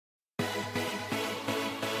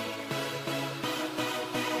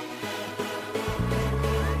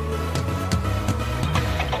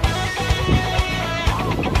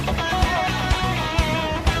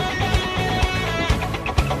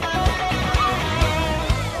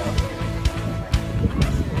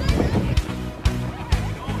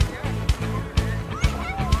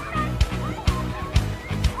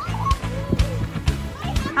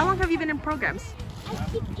programs?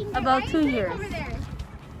 About 2 years.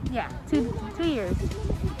 Yeah, two years.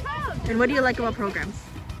 And what do you like about programs?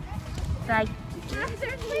 Like,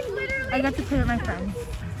 I get to play with my friends.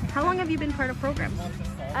 How long have you been part of programs?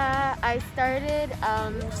 I started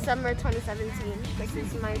summer 2017. This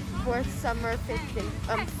is my fourth summer,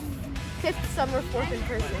 fifth summer, fourth in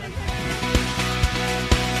person.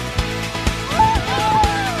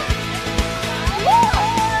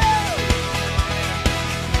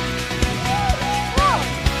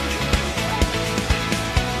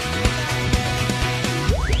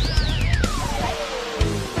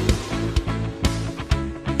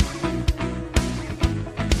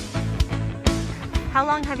 How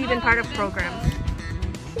long have you been part of programs?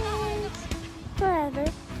 Forever.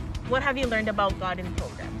 What have you learned about God in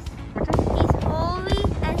programs? He's holy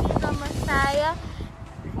and he's a Messiah.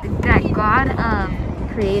 That God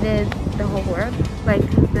created the whole world, like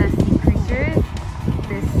the sea creatures,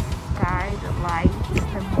 the sky, the lights,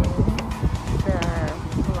 the moon, the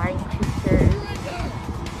flying creatures,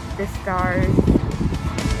 the stars.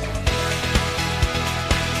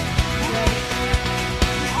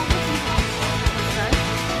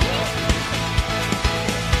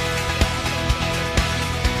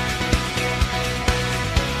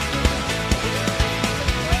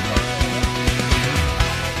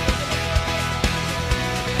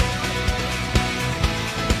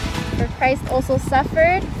 Christ also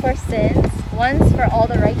suffered for sins, once for all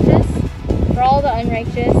the righteous, for all the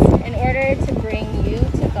unrighteous, in order to bring you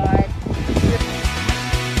to God.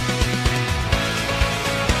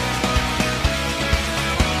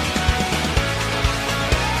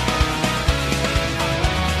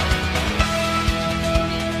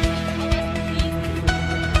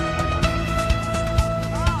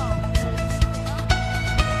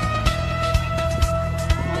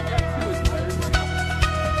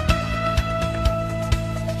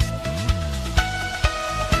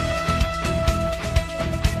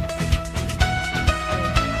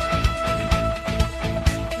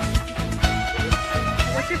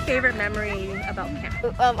 Favorite memory about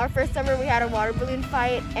camp? Our first summer we had a water balloon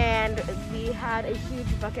fight and we had a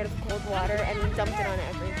huge bucket of cold water and we dumped it on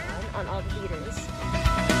everyone, on all the leaders.